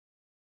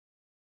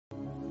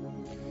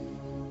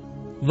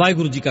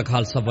ਵਾਹਿਗੁਰੂ ਜੀ ਕਾ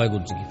ਖਾਲਸਾ,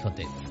 ਵਾਹਿਗੁਰੂ ਜੀ ਕੀ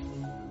ਫਤਿਹ।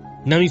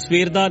 ਨਵੀਂ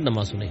ਸਵੇਰ ਦਾ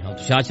ਨਵਾਂ ਸੁਨੇਹਾ।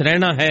 ਉਤਸ਼ਾਹ 'ਚ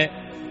ਰਹਿਣਾ ਹੈ,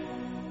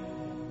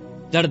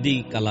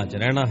 ਚੜ੍ਹਦੀ ਕਲਾ 'ਚ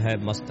ਰਹਿਣਾ ਹੈ,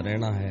 ਮਸਤ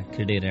ਰਹਿਣਾ ਹੈ,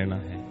 ਖਿੜੇ ਰਹਿਣਾ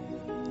ਹੈ,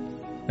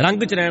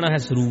 ਰੰਗ 'ਚ ਰਹਿਣਾ ਹੈ,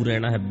 ਸਰੂਰ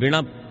ਰਹਿਣਾ ਹੈ,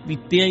 ਬਿਨਾਂ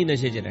ਪੀਤਿਆਂ ਹੀ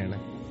ਨਸ਼ੇ 'ਚ ਰਹਿਣਾ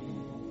ਹੈ,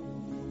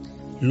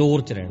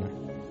 ਲੋਰ 'ਚ ਰਹਿਣਾ ਹੈ।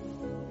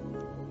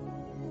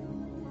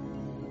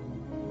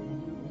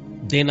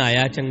 ਦਿਨ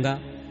ਆਇਆ ਚੰਗਾ,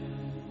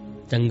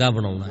 ਚੰਗਾ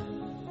ਬਣਾਉਣਾ ਹੈ।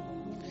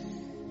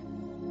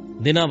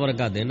 ਦਿਨਾਂ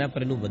ਵਰਗਾ ਦਿਨ ਹੈ,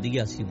 ਪਰ ਇਹਨੂੰ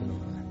ਵਧੀਆ ਸੀ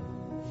ਬਣਾਉਣਾ ਹੈ।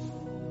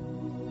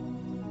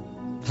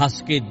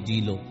 ਹੱਸ ਕੇ ਜੀ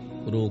ਲੋ,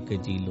 ਰੋ ਕੇ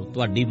ਜੀ ਲੋ,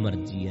 ਤੁਹਾਡੀ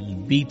ਮਰਜ਼ੀ ਹੈ,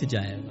 ਬੀਤ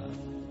ਜਾਏਗਾ।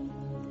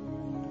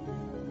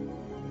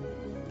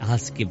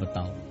 ਹੱਸ ਕੇ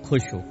ਬਤਾਓ,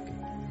 ਖੁਸ਼ ਹੋ ਕੇ,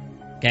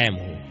 ਕਾਇਮ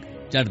ਹੋ ਕੇ,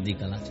 ਚੜ੍ਹਦੀ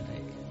ਕਲਾ 'ਚ ਰਹਿ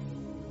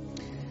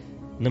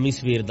ਕੇ। ਨਵੀਂ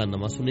ਸਵੇਰ ਦਾ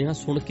ਨਵਾਂ ਸੁਨੇਹਾ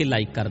ਸੁਣ ਕੇ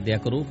ਲਾਈਕ ਕਰ ਦਿਆ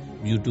ਕਰੋ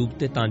YouTube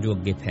ਤੇ, ਤਾਂ ਜੋ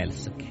ਅੱਗੇ ਫੈਲ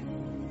ਸਕੇ।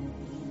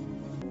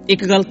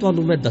 ਇੱਕ ਗੱਲ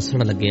ਤੁਹਾਨੂੰ ਮੈਂ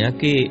ਦੱਸਣ ਲੱਗਿਆ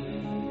ਕਿ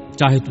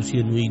ਚਾਹੇ ਤੁਸੀਂ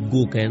ਇਹਨੂੰ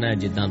ਈਗੋ ਕਹਿਣਾ,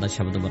 ਜਿੱਦਾਂ ਦਾ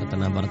ਸ਼ਬਦ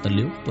ਵਰਤਣਾ ਵਰਤ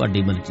ਲਿਓ,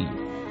 ਤੁਹਾਡੀ ਮਰਜ਼ੀ।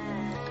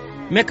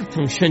 ਮੈਂ ਇੱਕ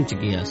ਫੰਕਸ਼ਨ 'ਚ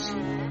ਗਿਆ ਸੀ,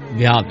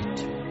 ਵਿਆਹ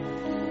ਵਿੱਚ,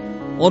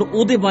 ਔਰ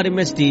ਉਹਦੇ ਬਾਰੇ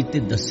ਮੈਂ ਸਟੇਜ ਤੇ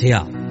ਦੱਸਿਆ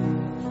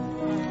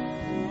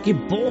ਕਿ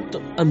ਬਹੁਤ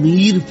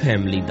ਅਮੀਰ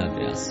ਫੈਮਿਲੀ ਦਾ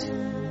ਵਿਆਹ ਸੀ,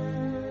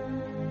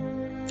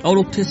 ਔਰ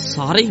ਉੱਥੇ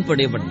ਸਾਰੇ ਹੀ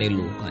ਬੜੇ ਵੱਡੇ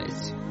ਲੋਕ ਆਏ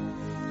ਸੀ।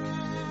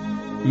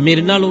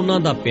 ਮੇਰੇ ਨਾਲ ਉਹਨਾਂ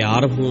ਦਾ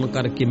ਪਿਆਰ ਹੋਣ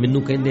ਕਰਕੇ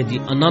ਮੈਨੂੰ ਕਹਿੰਦੇ ਜੀ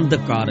ਆਨੰਦ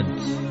ਕਾਰਜ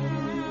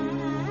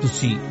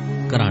ਤੁਸੀਂ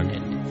ਕਰਾਣੇ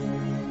ਨੇ।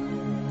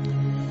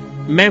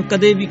 ਮੈਂ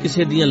ਕਦੇ ਵੀ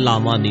ਕਿਸੇ ਦੀਆਂ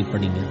ਲਾਵਾਂ ਨਹੀਂ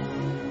ਪੜੀਆਂ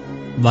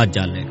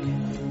ਵਾਜਾਂ ਲੈ ਕੇ,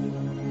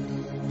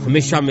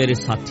 ਹਮੇਸ਼ਾ ਮੇਰੇ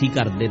ਸਾਥੀ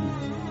ਕਰਦੇ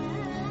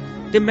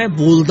ਨੇ ਤੇ ਮੈਂ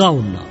ਬੋਲਦਾ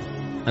ਹੁੰਦਾ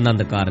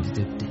ਆਨੰਦ ਕਾਰਜ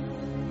ਦੇ ਉੱਤੇ,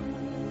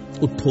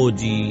 ਉੱਠੋ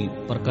ਜੀ,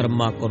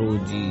 ਪਰਿਕਰਮਾ ਕਰੋ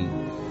ਜੀ,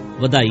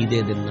 ਵਧਾਈ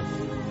ਦੇ ਦੇਣਾ।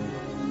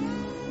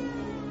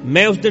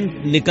 ਮੈਂ ਉਸ ਦਿਨ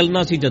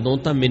ਨਿਕਲਣਾ ਸੀ ਜਦੋਂ,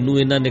 ਤਾਂ ਮੈਨੂੰ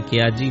ਇਹਨਾਂ ਨੇ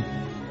ਕਿਹਾ ਜੀ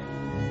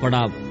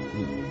ਬੜਾ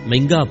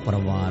ਮਹਿੰਗਾ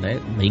ਪਰਿਵਾਰ ਹੈ,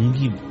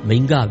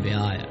 ਮਹਿੰਗਾ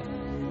ਵਿਆਹ ਹੈ,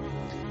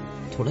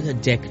 ਥੋੜਾ ਜਿਹਾ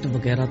ਜੈਕਟ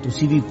ਵਗੈਰਾ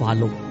ਤੁਸੀਂ ਵੀ ਪਾ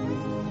ਲਓ।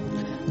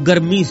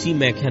 ਗਰਮੀ ਸੀ,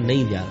 ਮੈਂ ਕਿਹਾ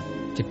ਨਹੀਂ ਯਾਰ,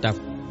 ਚਿੱਟਾ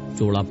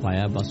ਚੋਲਾ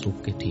ਪਾਇਆ ਬਸ,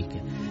 ਓਕੇ ਠੀਕ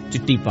ਹੈ।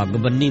 ਚਿੱਟੀ ਪੱਗ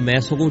ਬੰਨੀ, ਮੈਂ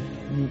ਸਗੋਂ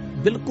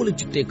ਬਿਲਕੁਲ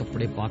ਚਿੱਟੇ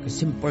ਕੱਪੜੇ ਪਾ ਕੇ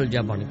ਸਿੰਪਲ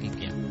ਜਿਹਾ ਬਣ ਕੇ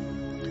ਗਿਆ,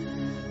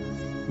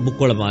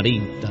 ਬੁੱਕਲ ਮਾਰੀ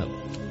ਤਾਂ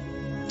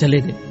ਚਲੇ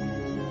ਗਏ।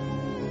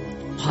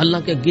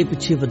 ਹਾਲਾਂਕਿ ਅੱਗੇ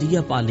ਪਿੱਛੇ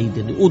ਵਧੀਆ ਪਾ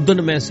ਲਈਦੇ ਨੇ, ਉਦੋਂ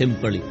ਮੈਂ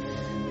ਸਿੰਪਲ ਹੀ,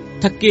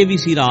 ਥੱਕੇ ਵੀ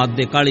ਸੀ ਰਾਤ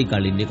ਦੇ, ਕਾਲੀ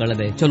ਕਾਲੀ ਨਿਕਲ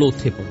ਗਏ। ਚਲੋ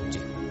ਉੱਥੇ ਪਹੁੰਚੇ,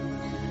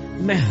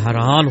 ਮੈਂ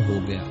ਹੈਰਾਨ ਹੋ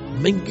ਗਿਆ,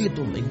 ਮਹਿੰਗੇ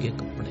ਤੋਂ ਮਹਿੰਗੇ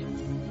ਕੱਪੜੇ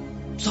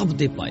ਸਭ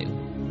ਦੇ ਪਾਏ।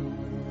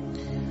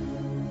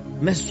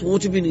 ਮੈਂ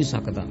ਸੋਚ ਵੀ ਨਹੀਂ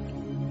ਸਕਦਾ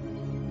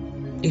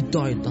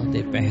ਏਦਾਂ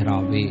ਦੇ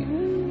ਪਹਿਰਾਵੇ,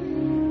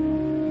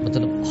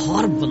 ਮਤਲਬ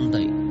ਹਰ ਬੰਦਾ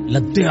ਹੀ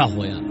ਲੱਦਿਆ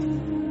ਹੋਇਆ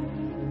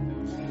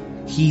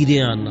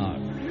ਹੀਰਿਆਂ ਨਾਲ,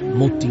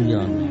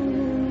 ਮੋਤੀਆਂ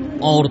ਨਾਲ,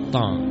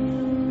 ਔਰਤਾਂ,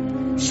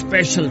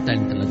 ਸਪੈਸ਼ਲ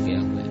ਟੈਂਟ ਲੱਗਿਆ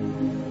ਹੋਇਆ।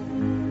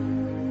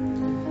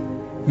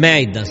 ਮੈਂ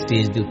ਏਦਾਂ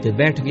ਸਟੇਜ ਦੇ ਉੱਤੇ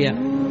ਬੈਠ ਗਿਆ।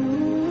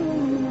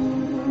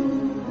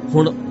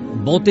 ਹੁਣ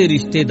ਬਹੁਤੇ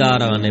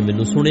ਰਿਸ਼ਤੇਦਾਰਾਂ ਨੇ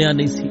ਮੈਨੂੰ ਸੁਣਿਆ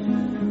ਨਹੀਂ ਸੀ,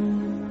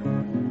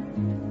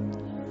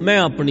 ਮੈਂ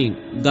ਆਪਣੀ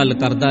ਗੱਲ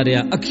ਕਰਦਾ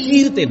ਰਿਹਾ।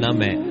 ਅਖੀਰ ਤੇ ਨਾ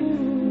ਮੈਂ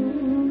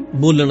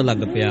ਬੋਲਣ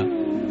ਲੱਗ ਪਿਆ,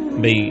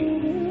 ਬਈ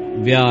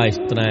ਵਿਆਹ ਇਸ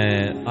ਤਰ੍ਹਾਂ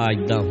ਹੈ, ਆ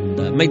ਏਦਾਂ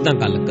ਹੁੰਦਾ। ਮੈਂ ਏਦਾਂ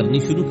ਗੱਲ ਕਰਨੀ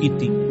ਸ਼ੁਰੂ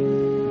ਕੀਤੀ।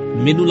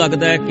 ਮੈਨੂੰ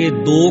ਲੱਗਦਾ ਹੈ ਕਿ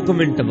 2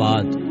 ਮਿੰਟ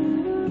ਬਾਅਦ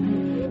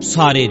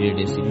ਸਾਰੇ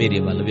ਜਿਹੜੇ ਸੀ ਮੇਰੇ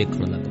ਵੱਲ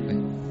ਵੇਖਣ ਲੱਗ ਪਏ।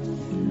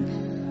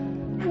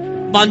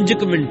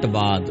 5 ਮਿੰਟ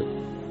ਬਾਅਦ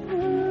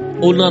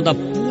ਉਹਨਾਂ ਦਾ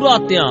ਪੂਰਾ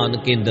ਧਿਆਨ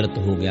ਕੇਂਦਰਿਤ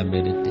ਹੋ ਗਿਆ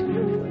ਮੇਰੇ ਤੇ,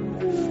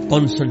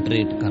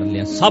 ਕਨਸੈਂਟਰੇਟ ਕਰ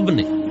ਲਿਆ ਸਭ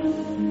ਨੇ।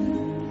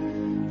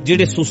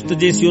 ਜਿਹੜੇ ਸੁਸਤ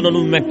ਜੇ ਸੀ ਉਹਨਾਂ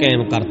ਨੂੰ ਮੈਂ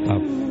ਕਾਇਮ ਕਰਤਾ,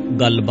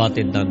 ਗੱਲਬਾਤ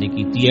ਏਦਾਂ ਦੀ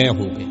ਕੀਤੀ, ਐ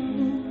ਹੋ ਗਏ।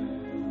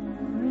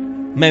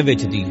 ਮੈਂ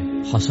ਵਿੱਚ ਦੀ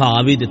ਹਸਾ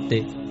ਵੀ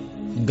ਦਿੱਤੇ,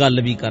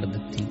 ਗੱਲ ਵੀ ਕਰ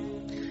ਦਿੱਤੀ।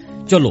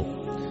 ਚਲੋ,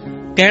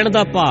 ਕਹਿਣ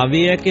ਦਾ ਭਾਵ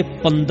ਇਹ ਹੈ ਕਿ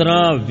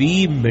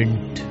 15-20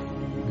 ਮਿੰਟ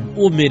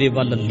ਉਹ ਮੇਰੇ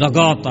ਵੱਲ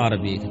ਲਗਾਤਾਰ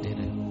ਵੇਖਦੇ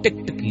ਰਹੇ,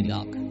 ਟਿਕਟਕੀ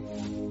ਲਾ ਕੇ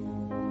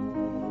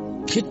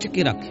ਖਿੱਚ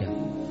ਕੇ ਰੱਖਿਆ।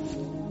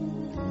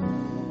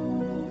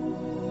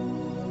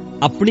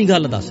 ਆਪਣੀ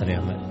ਗੱਲ ਦੱਸ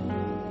ਰਿਹਾ ਮੈਂ।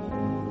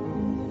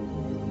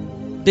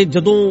 ਤੇ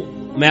ਜਦੋਂ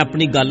ਮੈਂ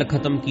ਆਪਣੀ ਗੱਲ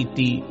ਖਤਮ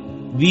ਕੀਤੀ,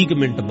 20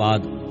 ਮਿੰਟ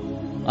ਬਾਅਦ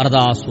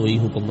ਅਰਦਾਸ ਹੋਈ,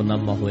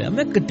 ਹੁਕਮਨਾਮਾ ਹੋਇਆ।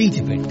 ਮੈਂ ਗੱਡੀ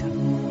 'ਚ ਬੈਠਾ,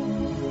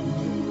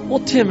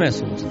 ਉੱਥੇ ਮੈਂ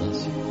ਸੋਚਦਾ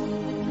ਸੀ,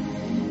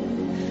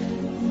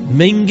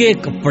 ਮਹਿੰਗੇ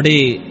ਕੱਪੜੇ,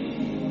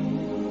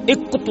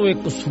 ਇੱਕ ਤੋਂ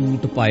ਇੱਕ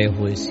ਸੂਟ ਪਾਏ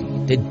ਹੋਏ ਸੀ,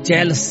 ਤੇ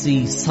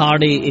ਜੈਲਸੀ,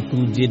 ਸਾੜੇ ਇੱਕ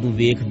ਦੂਜੇ ਨੂੰ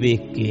ਵੇਖ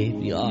ਵੇਖ ਕੇ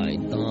ਵੀ ਆ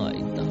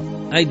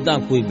ਏਦਾਂ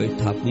ਕੋਈ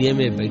ਬੈਠਾ, ਕੋਈ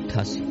ਐਵੇਂ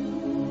ਬੈਠਾ ਸੀ।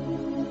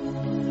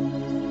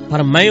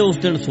 ਪਰ ਮੈਂ ਉਸ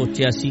ਦਿਨ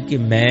ਸੋਚਿਆ ਸੀ ਕਿ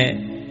ਮੈਂ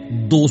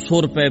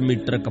 200 ਰੁਪਏ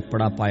ਮੀਟਰ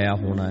ਕੱਪੜਾ ਪਾਇਆ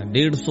ਹੋਣਾ,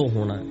 150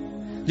 ਹੋਣਾ।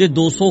 ਜੇ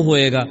 200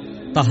 ਹੋਏਗਾ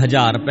ਤਾਂ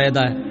 1000 ਰੁਪਏ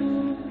ਦਾ ਹੈ,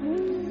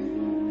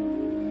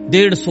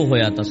 150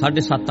 ਹੋਇਆ ਤਾਂ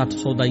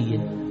 750-800 ਦਾ ਹੀ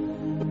ਹੈ।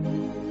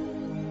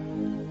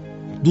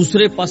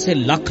 ਦੂਸਰੇ ਪਾਸੇ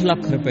ਲੱਖ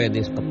ਰੁਪਏ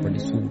ਦੇ ਕੱਪੜੇ,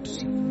 ਸੂਟ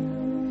ਸੀ,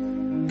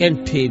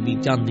 ਕੈਂਠੇ ਵੀ,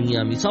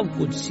 ਚਾਂਦੀਆਂ ਵੀ, ਸਭ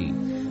ਕੁਝ ਸੀ।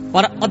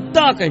 ਪਰ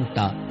ਅੱਧਾ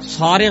ਘੰਟਾ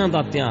ਸਾਰਿਆਂ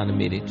ਦਾ ਧਿਆਨ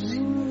ਮੇਰੇ 'ਚ ਸੀ,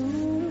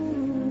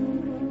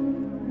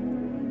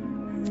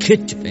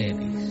 ਖਿੱਚ ਪੈ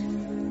ਗਈ।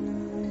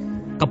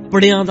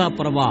 ਕੱਪੜਿਆਂ ਦਾ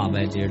ਪ੍ਰਭਾਵ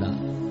ਹੈ ਜਿਹੜਾ,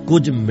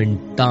 ਕੁਝ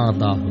ਮਿੰਟਾਂ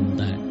ਦਾ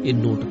ਹੁੰਦਾ ਹੈ, ਇਹ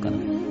ਨੋਟ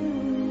ਕਰਨਾ।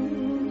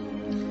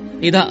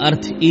 ਇਹਦਾ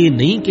ਅਰਥ ਇਹ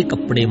ਨਹੀਂ ਕਿ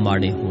ਕੱਪੜੇ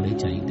ਮਾੜੇ ਹੋਣੇ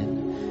ਚਾਹੀਦੇ।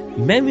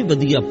 ਮੈਂ ਵੀ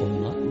ਵਧੀਆ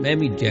ਪਾਉਂਦਾ, ਮੈਂ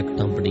ਵੀ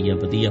ਜੈਕਟਾਂ ਬੜੀਆਂ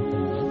ਵਧੀਆ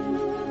ਪਾਉਂਦਾ,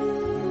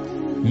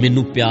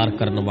 ਮੈਨੂੰ ਪਿਆਰ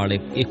ਕਰਨ ਵਾਲੇ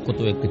ਇੱਕ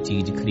ਤੋਂ ਇੱਕ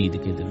ਚੀਜ਼ ਖਰੀਦ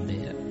ਕੇ ਦਿੰਦੇ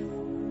ਆ।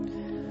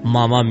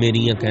 ਮਾਵਾਂ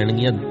ਮੇਰੀਆਂ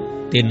ਕਹਿਣਗੀਆਂ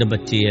 3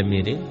 ਬੱਚੇ ਆ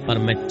ਮੇਰੇ, ਪਰ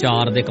ਮੈਂ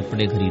 4 ਦੇ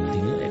ਕੱਪੜੇ ਖਰੀਦਦੀ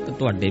ਹਾਂ, ਇੱਕ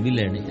ਤੁਹਾਡੇ ਵੀ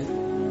ਲੈਣੇ ਆ।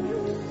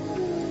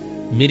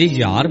 ਮੇਰੇ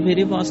ਯਾਰ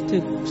ਮੇਰੇ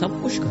ਵਾਸਤੇ ਸਭ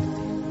ਕੁਝ ਕਰਦੇ।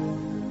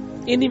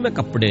 ਇਹ ਨਹੀਂ ਮੈਂ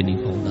ਕੱਪੜੇ ਨਹੀਂ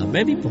ਪਾਉਂਦਾ,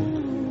 ਮੈਂ ਵੀ ਪਾਉਂਦਾ।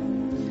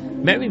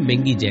 ਮੈਂ ਵੀ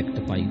ਮਹਿੰਗੀ ਜੈਕਟ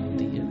ਪਾਈ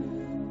ਹੁੰਦੀ ਹੈ,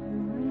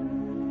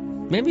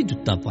 ਮੈਂ ਵੀ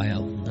ਜੁੱਤਾ ਪਾਇਆ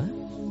ਹੁੰਦਾ।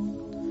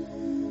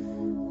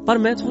 ਪਰ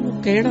ਮੈਂ ਤੁਹਾਨੂੰ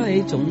ਕਹਿਣਾ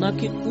ਇਹ ਚਾਹੁੰਦਾ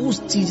ਕਿ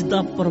ਉਸ ਚੀਜ਼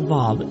ਦਾ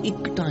ਪ੍ਰਭਾਵ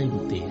ਇੱਕ ਟਾਈਮ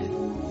ਤੇ ਹੈ।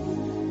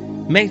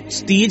 ਮੈਂ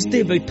ਸਟੇਜ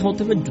ਤੇ ਬੈਠਾ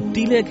ਉੱਥੇ ਮੈਂ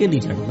ਜੁੱਤੀ ਲੈ ਕੇ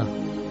ਨਹੀਂ ਚੜ੍ਹਦਾ,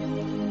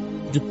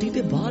 ਜੁੱਤੀ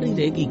ਤੇ ਬਾਹਰ ਹੀ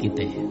ਰਹੇਗੀ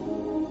ਕਿਤੇ,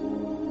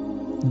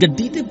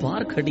 ਗੱਡੀ ਤੇ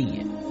ਬਾਹਰ ਖੜੀ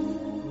ਹੈ।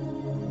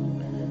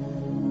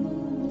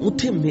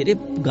 ਉੱਥੇ ਮੇਰੇ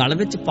ਗਲ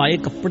ਵਿੱਚ ਪਾਏ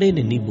ਕੱਪੜੇ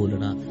ਨੇ ਨਹੀਂ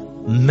ਬੋਲਣਾ,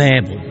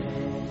 ਮੈਂ ਬੋਲਣਾ।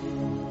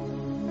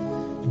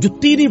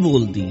 ਜੁੱਤੀ ਨਹੀਂ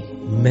ਬੋਲਦੀ,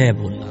 ਮੈਂ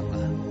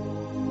ਬੋਲਾਂਗਾ।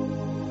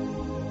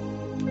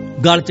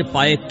 ਗਲ 'ਚ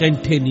ਪਾਏ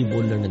ਕੈਂਠੇ ਨਹੀਂ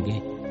ਬੋਲਣਗੇ,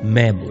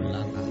 ਮੈਂ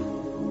ਬੋਲਾਂਗਾ।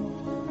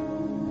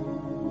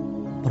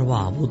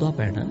 ਪ੍ਰਭਾਵ ਉਹਦਾ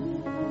ਪੈਣਾ।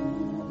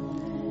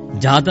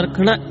 ਯਾਦ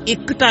ਰੱਖਣਾ,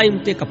 ਇੱਕ ਟਾਈਮ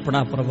ਤੇ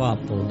ਕੱਪੜਾ ਪ੍ਰਭਾਵ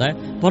ਪਾਉਂਦਾ ਹੈ,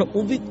 ਪਰ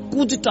ਉਹ ਵੀ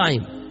ਕੁਝ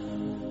ਟਾਈਮ।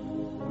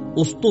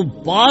 ਉਸ ਤੋਂ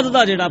ਬਾਅਦ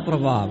ਦਾ ਜਿਹੜਾ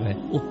ਪ੍ਰਭਾਵ ਹੈ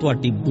ਉਹ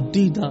ਤੁਹਾਡੀ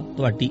ਬੁੱਧੀ ਦਾ,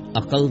 ਤੁਹਾਡੀ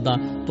ਅਕਲ ਦਾ,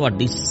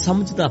 ਤੁਹਾਡੀ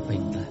ਸਮਝ ਦਾ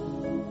ਪੈਂਦਾ ਹੈ।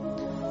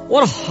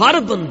 ਔਰ ਹਰ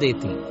ਬੰਦੇ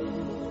ਤੇ,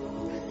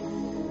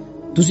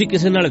 ਤੁਸੀਂ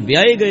ਕਿਸੇ ਨਾਲ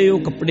ਵਿਆਹੇ ਗਏ ਹੋ,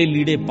 ਕੱਪੜੇ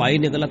ਲੀੜੇ ਪਾਏ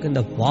ਨੇ, ਅਗਲਾ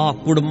ਕਹਿੰਦਾ ਵਾਹ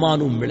ਕੁੜਮਾ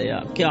ਨੂੰ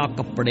ਮਿਲਿਆ, ਕਿਆ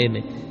ਕੱਪੜੇ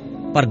ਨੇ।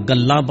 ਪਰ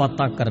ਗੱਲਾਂ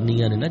ਬਾਤਾਂ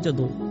ਕਰਨੀਆਂ ਨੇ ਨਾ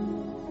ਜਦੋਂ,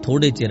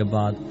 ਥੋੜੇ ਚਿਰ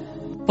ਬਾਅਦ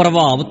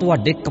ਪ੍ਰਭਾਵ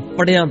ਤੁਹਾਡੇ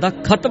ਕੱਪੜਿਆਂ ਦਾ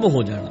ਖਤਮ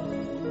ਹੋ ਜਾਣਾ,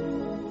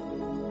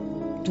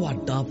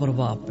 ਤੁਹਾਡਾ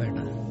ਪ੍ਰਭਾਵ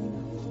ਪੈਣਾ।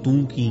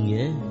 ਤੂੰ ਕੀ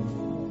ਹੈ,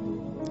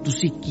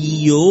 ਤੁਸੀਂ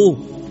ਕੀ ਹੋ,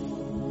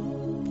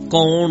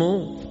 ਕੌਣ ਹੋ,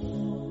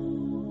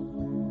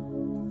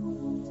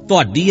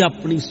 ਤੁਹਾਡੀ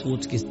ਆਪਣੀ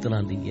ਸੋਚ ਕਿਸ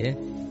ਤਰ੍ਹਾਂ ਦੀ ਹੈ,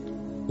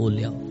 ਉਹ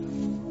ਲਿਆਓ।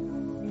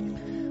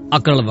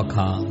 ਅਕਲ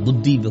ਵਿਖਾ,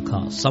 ਬੁੱਧੀ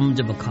ਵਿਖਾ,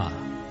 ਸਮਝ ਵਿਖਾ।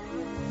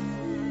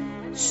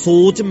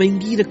 ਸੋਚ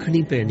ਮਹਿੰਗੀ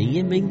ਰੱਖਣੀ ਪੈਣੀ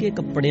ਹੈ, ਮਹਿੰਗੇ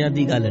ਕੱਪੜਿਆਂ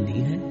ਦੀ ਗੱਲ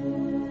ਨਹੀਂ ਹੈ।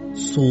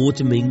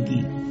 ਸੋਚ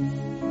ਮਹਿੰਗੀ,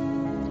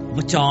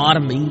 ਵਿਚਾਰ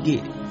ਮਹਿੰਗੇ।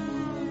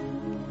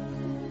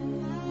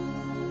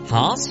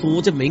 ਹਾਂ,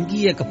 ਸੋਚ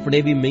ਮਹਿੰਗੀ ਹੈ,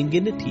 ਕੱਪੜੇ ਵੀ ਮਹਿੰਗੇ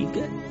ਨੇ, ਠੀਕ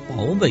ਹੈ,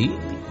 ਪਾਓ ਬਈ,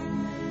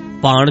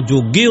 ਪਾਣ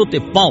ਜੋਗੇ ਹੋ ਤੇ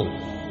ਪਾਓ।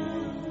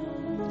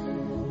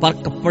 ਪਰ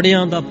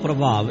ਕੱਪੜਿਆਂ ਦਾ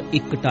ਪ੍ਰਭਾਵ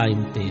ਇੱਕ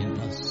ਟਾਈਮ ਤੇ ਹੈ,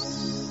 ਬਸ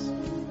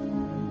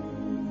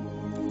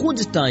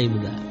ਕੁਝ ਟਾਈਮ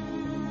ਦਾ,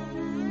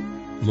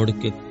 ਮੁੜ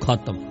ਕੇ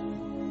ਖਤਮ।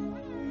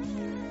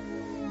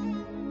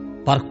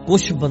 ਪਰ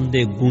ਕੁਝ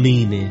ਬੰਦੇ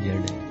ਗੁਣੀ ਨੇ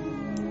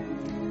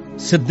ਜਿਹੜੇ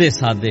ਸਿੱਧੇ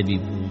ਸਾਦੇ ਵੀ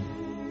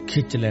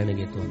ਖਿੱਚ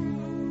ਲੈਣਗੇ, ਤੁਹਾਨੂੰ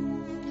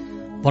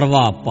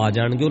ਪ੍ਰਭਾਵ ਪਾ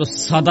ਜਾਣਗੇ, ਔਰ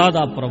ਸਦਾ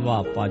ਦਾ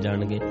ਪ੍ਰਭਾਵ ਪਾ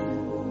ਜਾਣਗੇ,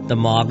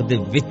 ਦਿਮਾਗ ਦੇ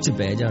ਵਿੱਚ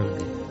ਬਹਿ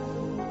ਜਾਣਗੇ।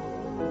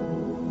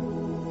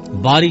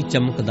 ਬਾਹਰੀ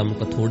ਚਮਕ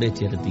ਦਮਕ ਥੋੜੇ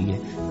ਚਿਰ ਦੀ ਹੈ।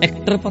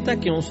 ਐਕਟਰ ਪਤਾ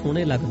ਕਿਉਂ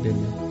ਸੋਹਣੇ ਲੱਗਦੇ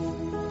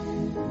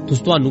ਨੇ?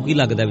 ਤੁਹਾਨੂੰ ਕੀ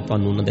ਲੱਗਦਾ ਵੀ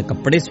ਤੁਹਾਨੂੰ ਉਹਨਾਂ ਦੇ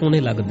ਕੱਪੜੇ ਸੋਹਣੇ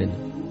ਲੱਗਦੇ ਨੇ?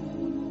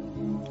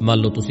 ਮੰਨ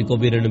ਲਓ ਤੁਸੀਂ ਕਹੋ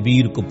ਵੀ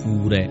ਰਣਬੀਰ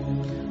ਕਪੂਰ ਹੈ,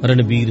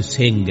 ਰਣਬੀਰ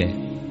ਸਿੰਘ ਹੈ,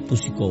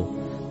 ਤੁਸੀਂ ਕਹੋ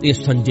ਇਹ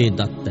ਸੰਜੇ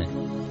ਦੱਤ ਹੈ।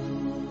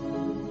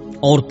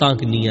 ਔਰਤਾਂ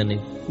ਕਿੰਨੀਆਂ ਨੇ,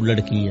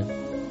 ਲੜਕੀਆਂ।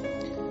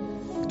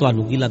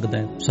 ਤੁਹਾਨੂੰ ਕੀ ਲੱਗਦਾ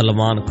ਹੈ?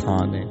 ਸਲਮਾਨ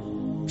ਖਾਨ ਹੈ,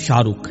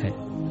 ਸ਼ਾਹਰੁਖ ਹੈ,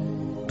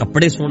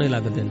 ਕੱਪੜੇ ਸੋਹਣੇ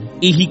ਲੱਗਦੇ ਨੇ।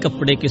 ਇਹੀ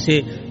ਕੱਪੜੇ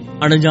ਕਿਸੇ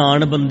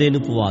ਅਣਜਾਣ ਬੰਦੇ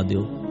ਨੂੰ ਪਵਾ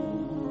ਦਿਓ,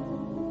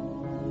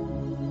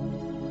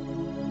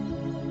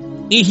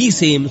 ਇਹੀ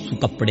ਸੇਮ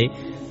ਕੱਪੜੇ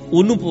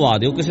ਉਹਨੂੰ ਪਵਾ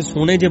ਦਿਓ, ਕਿਸੇ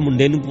ਸੋਹਣੇ ਜਿਹੇ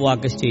ਮੁੰਡੇ ਨੂੰ ਪਵਾ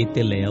ਕੇ ਸਟੇਜ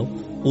ਤੇ ਲੈ ਆਓ,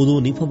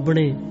 ਉਦੋਂ ਨਹੀਂ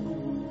ਫੱਬਣੇ।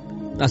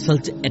 ਅਸਲ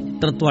 'ਚ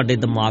ਐਕਟਰ ਤੁਹਾਡੇ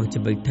ਦਿਮਾਗ 'ਚ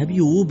ਬੈਠਾ ਵੀ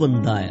ਉਹ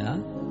ਬੰਦਾ ਆ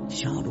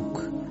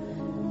ਸ਼ਾਹਰੁਖ।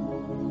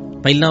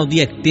 ਪਹਿਲਾਂ ਉਹਦੀ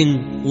ਐਕਟਿੰਗ,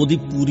 ਉਹਦੀ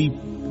ਪੂਰੀ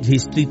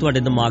ਹਿਸਟਰੀ ਤੁਹਾਡੇ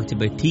ਦਿਮਾਗ 'ਚ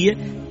ਬੈਠੀ ਹੈ,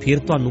 ਫਿਰ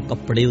ਤੁਹਾਨੂੰ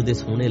ਕੱਪੜੇ ਉਹਦੇ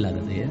ਸੋਹਣੇ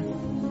ਲੱਗਦੇ ਆ।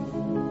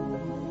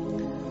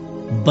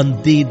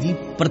 ਬੰਦੇ ਦੀ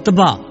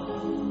ਪ੍ਰਤਿਭਾ,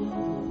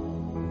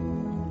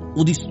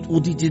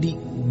 ਉਹਦੀ ਜਿਹੜੀ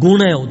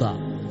ਗੁਣ ਹੈ, ਉਹਦਾ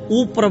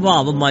ਉਹ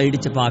ਪ੍ਰਭਾਵ ਮਾਈਂਡ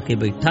 'ਚ ਪਾ ਕੇ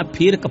ਬੈਠਾ,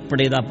 ਫਿਰ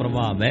ਕੱਪੜੇ ਦਾ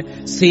ਪ੍ਰਭਾਵ ਹੈ।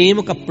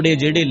 ਸੇਮ ਕੱਪੜੇ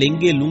ਜਿਹੜੇ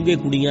ਲਹਿੰਗੇ ਲੂੰਗੇ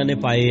ਕੁੜੀਆਂ ਨੇ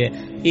ਪਾਏ ਹੈ,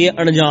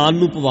 ਇਹ ਅਣਜਾਣ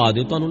ਨੂੰ ਪਵਾ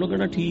ਦਿਓ, ਤੁਹਾਨੂੰ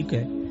ਲੱਗਣਾ ਠੀਕ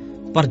ਹੈ।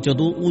 ਪਰ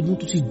ਜਦੋਂ ਉਹਨੂੰ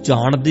ਤੁਸੀਂ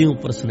ਜਾਣਦੇ ਹੋ,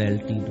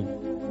 ਪਰਸਨੈਲਿਟੀ ਨੂੰ,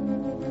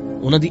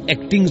 ਉਹਨਾਂ ਦੀ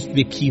ਐਕਟਿੰਗ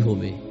ਵੇਖੀ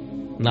ਹੋਵੇ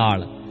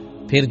ਨਾਲ,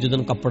 ਫਿਰ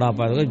ਜਦੋਂ ਕੱਪੜਾ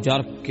ਪਾਇਆ,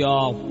 ਯਾਰ ਕਿਆ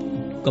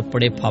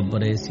ਕੱਪੜੇ ਫੱਬ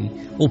ਰਹੇ ਸੀ।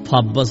 ਉਹ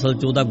ਫੱਬ ਅਸਲ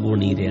 'ਚ ਉਹਦਾ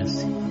ਗੁਣ ਹੀ ਰਿਹਾ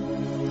ਸੀ।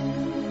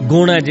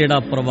 ਗੁਣ ਹੈ ਜਿਹੜਾ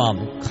ਪ੍ਰਭਾਵ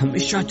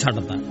ਹਮੇਸ਼ਾ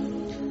ਛੱਡਦਾ,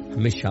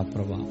 ਹਮੇਸ਼ਾ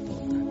ਪ੍ਰਭਾਵ ਪਾਉਂਦਾ।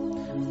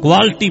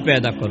 ਕੁਆਲਿਟੀ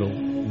ਪੈਦਾ ਕਰੋ,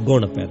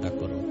 ਗੁਣ ਪੈਦਾ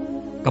ਕਰੋ।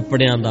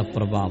 ਕੱਪੜਿਆਂ ਦਾ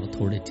ਪ੍ਰਭਾਵ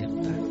ਥੋੜੇ ਚਿਰ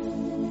ਦਾ।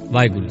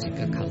 ਵਾਹਿਗੁਰੂ ਜੀ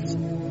ਕਾ ਖਾਲਸਾ,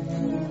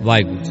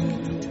 ਵਾਹਿਗੁਰੂ ਜੀ ਕੀ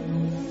ਫਤਿਹ।